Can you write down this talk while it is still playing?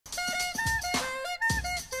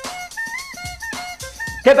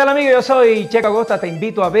¿Qué tal, amigo? Yo soy Checo Acosta. Te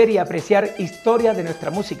invito a ver y apreciar Historias de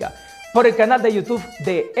nuestra música por el canal de YouTube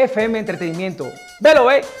de FM Entretenimiento. ¡Velo,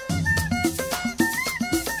 ve!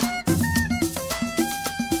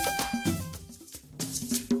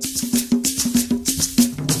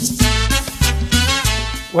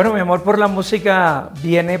 Bueno, mi amor por la música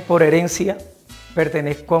viene por herencia.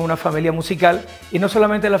 Pertenezco a una familia musical, y no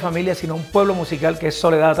solamente la familia, sino un pueblo musical que es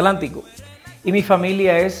Soledad Atlántico. Y mi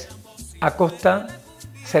familia es Acosta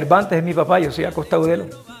Cervantes, es mi papá, yo soy Acosta Udelo,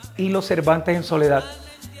 y los Cervantes en Soledad.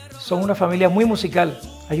 Son una familia muy musical.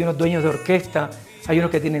 Hay unos dueños de orquesta, hay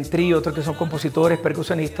unos que tienen trío, otros que son compositores,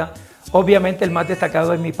 percusionistas. Obviamente el más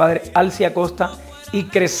destacado es mi padre, Alci Acosta, y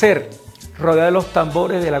crecer rodeado de los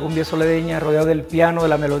tambores de la cumbia soledeña, rodeado del piano, de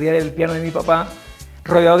la melodía del piano de mi papá,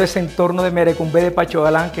 rodeado de ese entorno de merecumbé de Pacho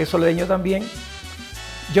Galán, que es soledeño también.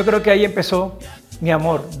 Yo creo que ahí empezó mi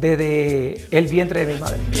amor, desde el vientre de mi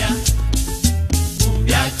madre.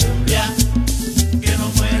 Cumbia, cumbia, que no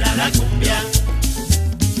muera la cumbia.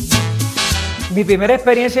 Mi primera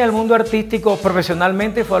experiencia en el mundo artístico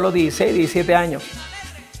profesionalmente fue a los 16, 17 años.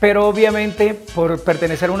 Pero obviamente por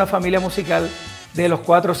pertenecer a una familia musical, de los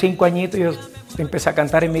 4 o 5 añitos yo empecé a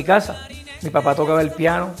cantar en mi casa. Mi papá tocaba el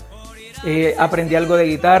piano, aprendí algo de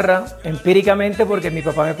guitarra empíricamente porque mi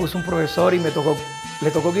papá me puso un profesor y le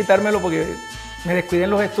tocó quitármelo porque me descuidé en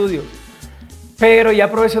los estudios. Pero ya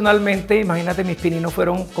profesionalmente, imagínate, mis pininos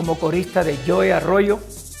fueron como corista de Joe Arroyo.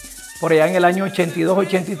 Por allá en el año 82,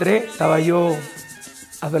 83, estaba yo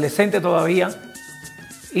adolescente todavía.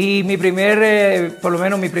 Y por lo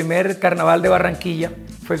menos mi primer carnaval de Barranquilla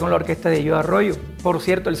fue con la orquesta de Joe Arroyo. Por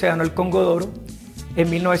cierto, él se ganó el Congo de Oro en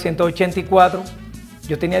 1984.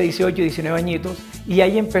 Yo tenía 18, 19 añitos, y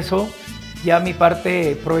ahí empezó ya mi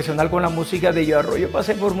parte profesional con la música de Joe Arroyo.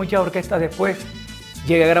 Pasé por muchas orquestas después.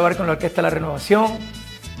 Llegué a grabar con la Orquesta La Renovación,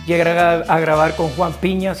 llegué a grabar con Juan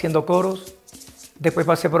Piña haciendo coros. Después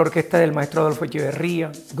pasé por orquesta del maestro Adolfo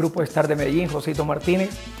Echeverría, Grupo Star de Medellín, Josito Martínez,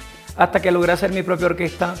 hasta que logré hacer mi propia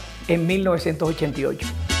orquesta en 1988.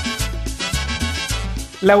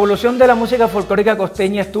 La evolución de la música folclórica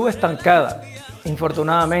costeña estuvo estancada,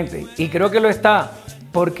 infortunadamente, y creo que lo está,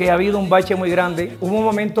 porque ha habido un bache muy grande. Hubo un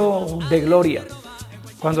momento de gloria,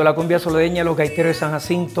 cuando la cumbia soledeña, los gaiteros de San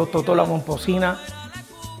Jacinto, Totó la Momposina,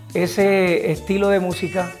 ese estilo de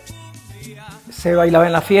música se bailaba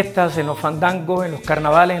en las fiestas, en los fandangos, en los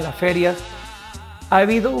carnavales, en las ferias. Ha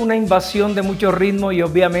habido una invasión de muchos ritmos y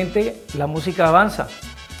obviamente la música avanza.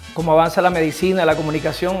 Como avanza la medicina, la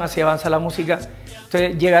comunicación, así avanza la música.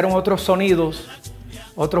 Entonces llegaron otros sonidos,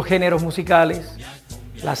 otros géneros musicales.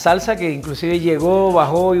 La salsa, que inclusive llegó,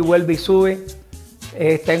 bajó y vuelve y sube.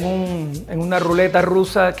 Está en una ruleta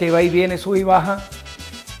rusa que va y viene, sube y baja.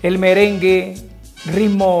 El merengue,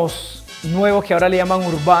 ritmos nuevos que ahora le llaman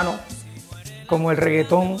urbano, como el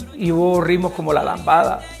reggaetón, y hubo ritmos como la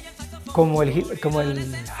lambada, como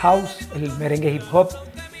el house, el merengue hip hop.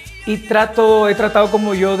 Y he tratado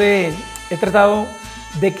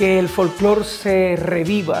de que el folclore se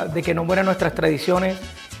reviva, de que no mueran nuestras tradiciones,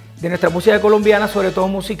 de nuestra música colombiana, sobre todo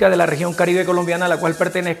música de la región Caribe colombiana a la cual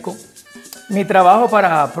pertenezco. Mi trabajo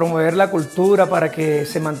para promover la cultura, para que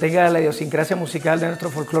se mantenga la idiosincrasia musical de nuestro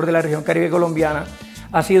folclore de la región Caribe colombiana,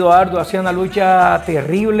 ha sido arduo, ha sido una lucha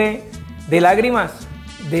terrible, de lágrimas,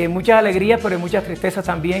 de muchas alegrías, pero de muchas tristezas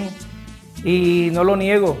también. Y no lo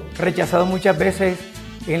niego, rechazado muchas veces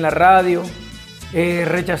en la radio,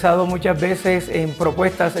 rechazado muchas veces en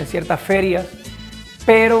propuestas en ciertas ferias,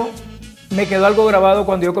 pero me quedó algo grabado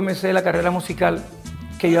cuando yo comencé la carrera musical,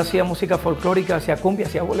 que yo hacía música folclórica, hacía cumbia,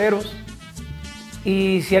 hacía boleros,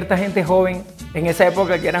 y cierta gente joven, en esa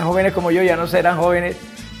época, que eran jóvenes como yo, ya no serán jóvenes,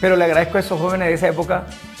 pero le agradezco a esos jóvenes de esa época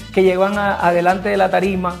que llegaban adelante de la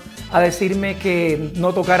tarima a decirme que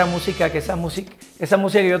no tocara música, que esa música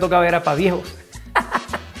que yo tocaba era para viejos.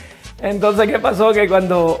 Entonces, ¿qué pasó? Que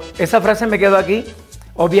cuando esa frase me quedó aquí,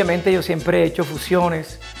 obviamente yo siempre he hecho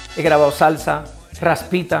fusiones, he grabado salsa,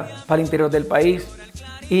 raspita para el interior del país,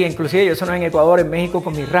 y inclusive yo sono en Ecuador, en México,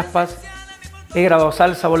 con mis raspas. He grabado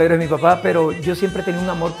salsa, bolero de mi papá, pero yo siempre he tenido un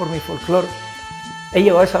amor por mi folclore. He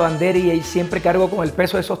llevado esa bandera y siempre cargo con el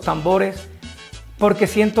peso de esos tambores, porque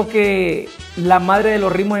siento que la madre de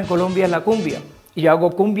los ritmos en Colombia es la cumbia. Y yo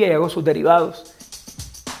hago cumbia y hago sus derivados.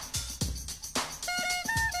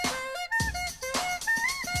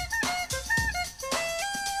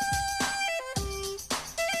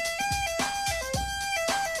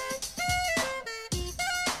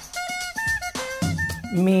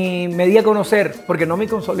 Me di a conocer, porque no mi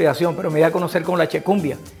consolidación, pero me di a conocer con la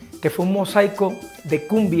checumbia, que fue un mosaico de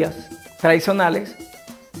cumbias tradicionales,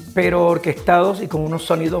 pero orquestados y con unos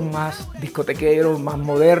sonidos más discotequeros, más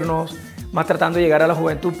modernos, más tratando de llegar a la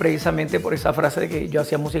juventud precisamente por esa frase de que yo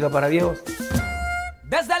hacía música para viejos.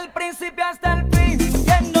 Desde el principio hasta el fin, y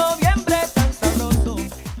en noviembre tan sabroso.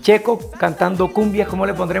 Checo cantando cumbias, ¿cómo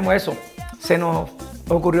le pondremos eso? Se nos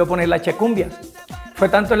ocurrió poner la Checumbias. Fue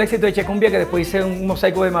tanto el éxito de Checumbia que después hice un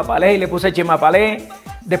mosaico de Mapalé y le puse Chemapalé.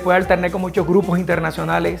 Después alterné con muchos grupos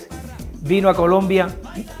internacionales. Vino a Colombia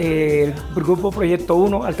el grupo Proyecto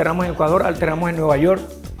 1, alternamos en Ecuador, alternamos en Nueva York.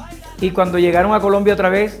 Y cuando llegaron a Colombia otra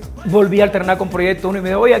vez, volví a alternar con Proyecto 1 y me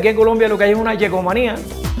dijo, oye, aquí en Colombia lo que hay es una checomanía.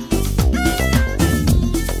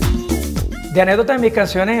 De anécdotas en mis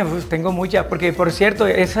canciones pues, tengo muchas, porque por cierto,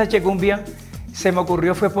 esa checumbia se me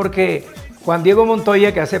ocurrió fue porque Juan Diego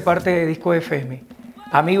Montoya, que hace parte de Disco FM,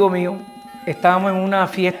 amigo mío, estábamos en una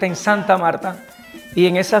fiesta en Santa Marta y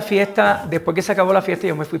en esa fiesta, después que se acabó la fiesta,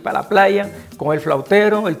 yo me fui para la playa con el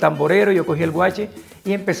flautero, el tamborero, yo cogí el guache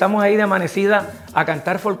y empezamos ahí de amanecida a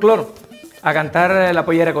cantar folclore, a cantar La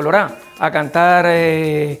Pollera Colorada, a cantar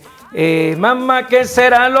Mamá, ¿qué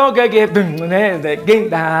será lo que quiere?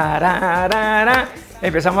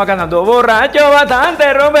 Empezamos a cantando borracho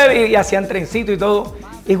bastante, rompe y hacían trencito y todo.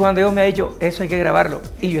 Y Juan Diego me ha dicho, eso hay que grabarlo.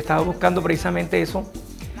 Y yo estaba buscando precisamente eso,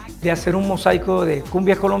 de hacer un mosaico de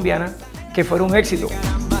cumbias colombianas que fuera un éxito.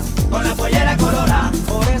 Con la pollera colorada,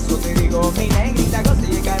 por eso te digo, mi negrita,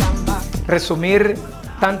 goce caramba. Resumir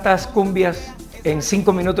tantas cumbias en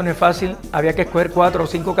 5 minutos no es fácil, había que escoger 4 o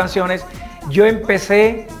 5 canciones. Yo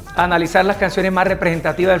empecé a analizar las canciones más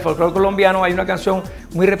representativas del folclore colombiano. Hay una canción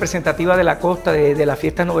muy representativa de la costa, de la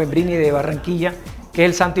fiesta novembrina y de Barranquilla, que es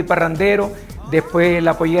el Santo y Parrandero. Después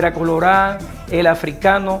La Pollera Colorada, El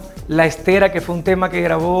Africano, La Estera, que fue un tema que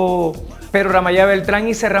grabó Pedro Ramayá Beltrán,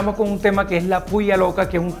 y cerramos con un tema que es La Puya Loca,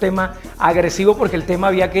 que es un tema agresivo porque el tema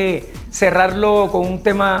había que cerrarlo con un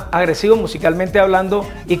tema agresivo musicalmente hablando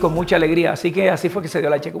y con mucha alegría. Así que así fue que se dio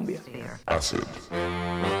la checumbia.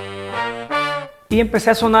 Y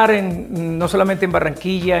empecé a sonar no solamente en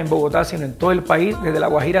Barranquilla, en Bogotá, sino en todo el país, desde La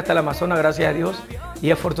Guajira hasta el Amazonas, gracias a Dios y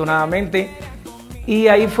afortunadamente. Y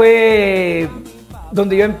ahí fue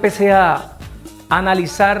donde yo empecé a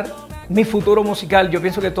analizar mi futuro musical. Yo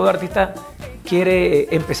pienso que todo artista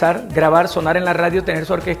quiere empezar, grabar, sonar en la radio, tener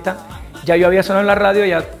su orquesta. Ya yo había sonado en la radio,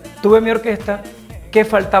 ya tuve mi orquesta. ¿Qué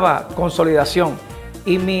faltaba? Consolidación.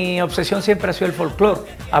 Y mi obsesión siempre ha sido el folclore.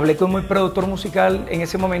 Hablé con mi productor musical en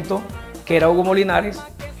ese momento, que era Hugo Molinares,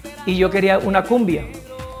 y yo quería una cumbia.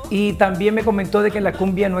 Y también me comentó de que la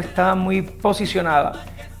cumbia no estaba muy posicionada,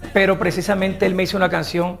 pero precisamente él me hizo una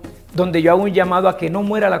canción donde yo hago un llamado a que no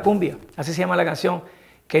muera la cumbia. Así se llama la canción,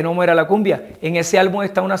 que no muera la cumbia. En ese álbum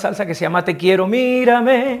está una salsa que se llama Te Quiero,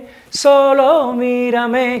 mírame, solo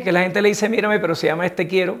mírame, que la gente le dice mírame, pero se llama Te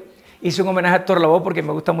Quiero. Hice un homenaje a Héctor Lavoe porque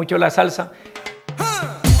me gusta mucho la salsa.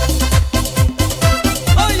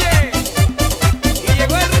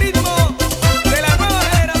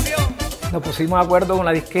 Nos pusimos de acuerdo con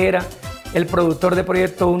la disquera, el productor de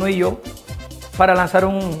Proyecto 1 y yo, para lanzar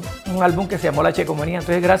un álbum que se llamó La Checomanía.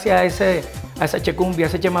 Entonces, gracias a esa checumbia, a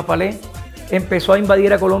ese chemapalé, empezó a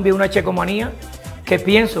invadir a Colombia una checomanía que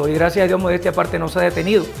pienso, y gracias a Dios, modestia aparte, no se ha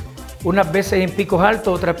detenido. Unas veces en picos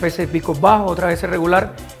altos, otras veces en picos bajos, otras veces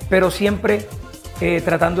regular, pero siempre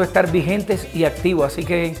tratando de estar vigentes y activos. Así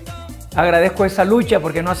que agradezco esa lucha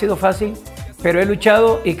porque no ha sido fácil, pero he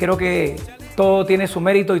luchado y creo que todo tiene su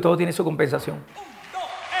mérito y todo tiene su compensación.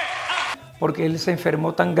 Porque él se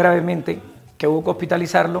enfermó tan gravemente que hubo que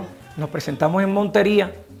hospitalizarlo. Nos presentamos en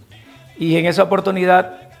Montería y en esa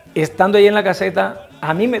oportunidad, estando ahí en la caseta,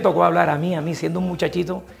 a mí me tocó hablar, a mí siendo un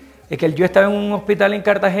muchachito, de que yo estaba en un hospital en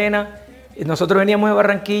Cartagena, nosotros veníamos de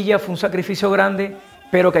Barranquilla, fue un sacrificio grande,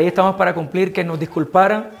 pero que ahí estamos para cumplir, que nos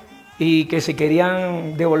disculparan y que si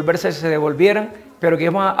querían devolverse, se devolvieran, pero que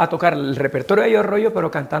íbamos a tocar el repertorio de Yo Arroyo,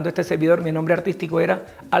 pero cantando este servidor. Mi nombre artístico era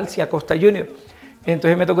Alci Acosta Jr.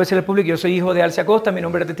 Entonces me tocó decirle al público, yo soy hijo de Alci Acosta, mi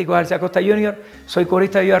nombre artístico es Alci Acosta Jr., soy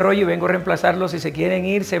corista de Yo Arroyo y vengo a reemplazarlo. Si se quieren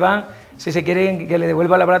ir, se van, si se quieren que le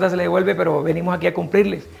devuelva la plata, se le devuelve, pero venimos aquí a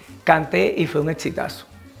cumplirles. Canté y fue un exitazo.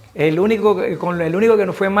 El único que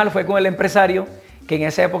nos fue mal fue con el empresario, que en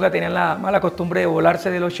esa época tenían la mala costumbre de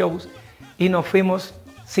volarse de los shows y nos fuimos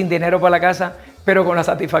sin dinero para la casa, pero con la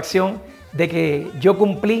satisfacción de que yo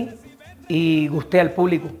cumplí y gusté al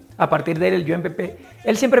público. A partir de él,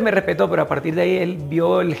 él siempre me respetó, pero a partir de ahí él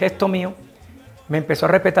vio el gesto mío, me empezó a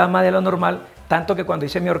respetar más de lo normal, tanto que cuando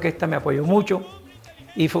hice mi orquesta me apoyó mucho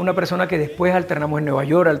y fue una persona que después alternamos en Nueva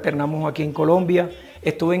York, alternamos aquí en Colombia,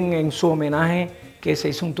 estuve en su homenaje, que se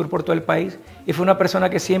hizo un tour por todo el país, y fue una persona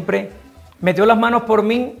que siempre metió las manos por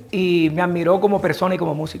mí y me admiró como persona y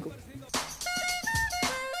como músico.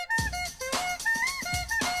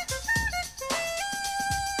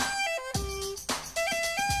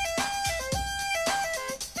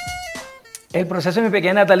 El proceso de mi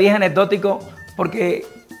pequeña Natalie es anecdótico porque,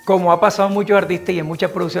 como ha pasado en muchos artistas y en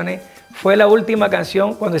muchas producciones, fue la última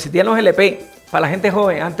canción cuando existían los LP. Para la gente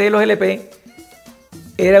joven, antes de los LP,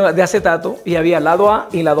 era de acetato y había lado A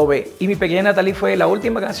y lado B. Y mi pequeña Natalie fue la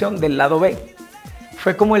última canción del lado B.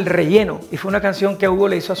 Fue como el relleno y fue una canción que Hugo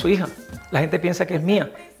le hizo a su hija. La gente piensa que es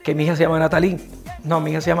mía, que mi hija se llama Natalie. No,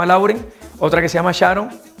 mi hija se llama Lauren, otra que se llama Sharon,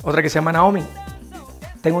 otra que se llama Naomi.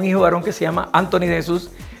 Tengo un hijo varón que se llama Anthony de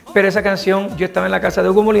Jesús, pero esa canción, yo estaba en la casa de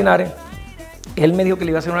Hugo Molinares, él me dijo que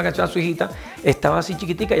le iba a hacer una canción a su hijita, estaba así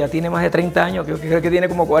chiquitica, ya tiene más de 30 años, creo que tiene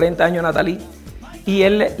como 40 años Natalie, y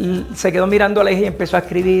él se quedó mirando a la hija y empezó a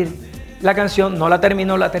escribir la canción, no la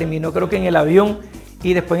terminó creo que en el avión,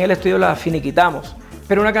 y después en el estudio la finiquitamos.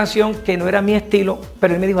 Pero una canción que no era mi estilo,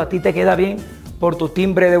 pero él me dijo, a ti te queda bien por tu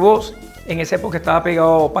timbre de voz. En esa época estaba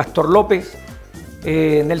pegado Pastor López,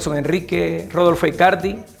 Nelson Enrique, Rodolfo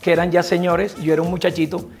Icardi, que eran ya señores, yo era un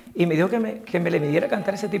muchachito, y me dijo que me le midiera a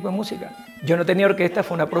cantar ese tipo de música. Yo no tenía orquesta,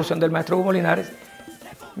 fue una producción del maestro Hugo Molinares,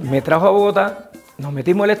 me trajo a Bogotá, nos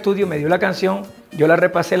metimos al estudio, me dio la canción, yo la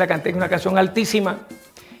repasé, la canté, es una canción altísima,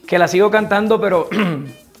 que la sigo cantando, pero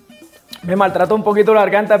me maltrata un poquito la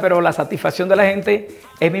garganta, pero la satisfacción de la gente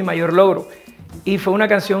es mi mayor logro. Y fue una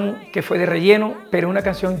canción que fue de relleno, pero una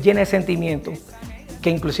canción llena de sentimiento, que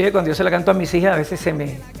inclusive cuando yo se la canto a mis hijas, a veces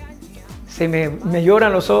me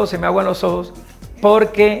lloran los ojos, se me aguan los ojos,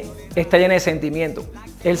 porque está llena de sentimiento.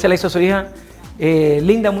 Él se la hizo a su hija,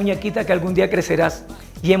 linda muñequita que algún día crecerás,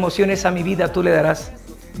 y emociones a mi vida tú le darás,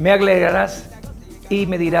 me alegrarás y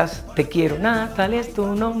me dirás, te quiero. Natal es tu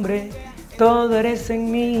nombre, todo eres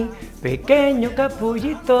en mí, pequeño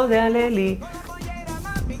capullito de alelí.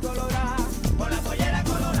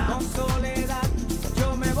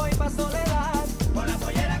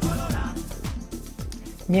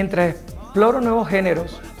 Mientras exploro nuevos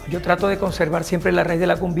géneros, yo trato de conservar siempre la raíz de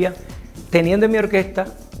la cumbia, teniendo en mi orquesta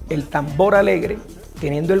el tambor alegre,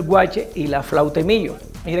 teniendo el guache y la flautemillo.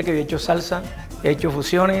 Mira que yo he hecho salsa, he hecho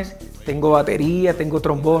fusiones, tengo batería, tengo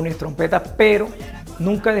trombones, trompetas, pero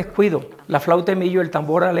nunca descuido la flautemillo, el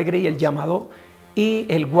tambor alegre y el llamador y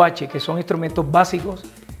el guache, que son instrumentos básicos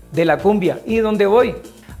de la cumbia. ¿Y dónde voy?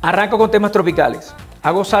 Arranco con temas tropicales,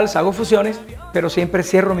 hago salsa, hago fusiones, pero siempre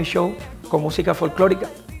cierro mi show con música folclórica,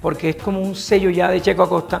 porque es como un sello ya de Checo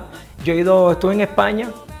Acosta. Yo estuve en España,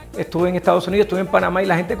 estuve en Estados Unidos, estuve en Panamá, y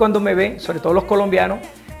la gente cuando me ve, sobre todo los colombianos,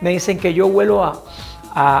 me dicen que yo huelo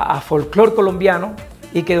a folclor colombiano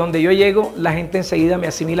y que donde yo llego, la gente enseguida me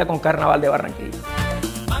asimila con Carnaval de Barranquilla.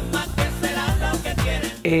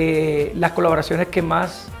 Las colaboraciones que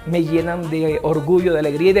más me llenan de orgullo, de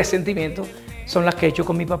alegría y de sentimiento son las que he hecho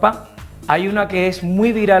con mi papá. Hay una que es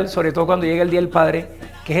muy viral, sobre todo cuando llega el Día del Padre,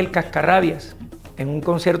 que es el Cascarrabias. En un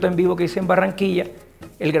concierto en vivo que hice en Barranquilla,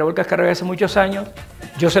 él grabó el Cascarrabias hace muchos años,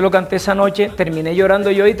 yo se lo canté esa noche, terminé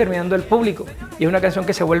llorando yo y terminando el público. Y es una canción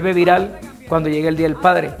que se vuelve viral cuando llega el Día del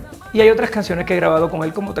Padre. Y hay otras canciones que he grabado con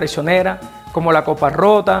él como Traicionera, como La Copa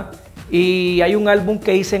Rota, y hay un álbum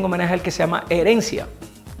que hice en homenaje al que se llama Herencia,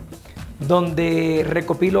 donde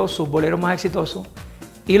recopilo sus boleros más exitosos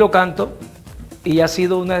y lo canto. Y ha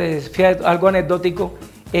sido algo anecdótico,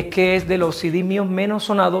 es que es de los CD míos menos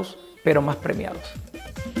sonados, pero más premiados.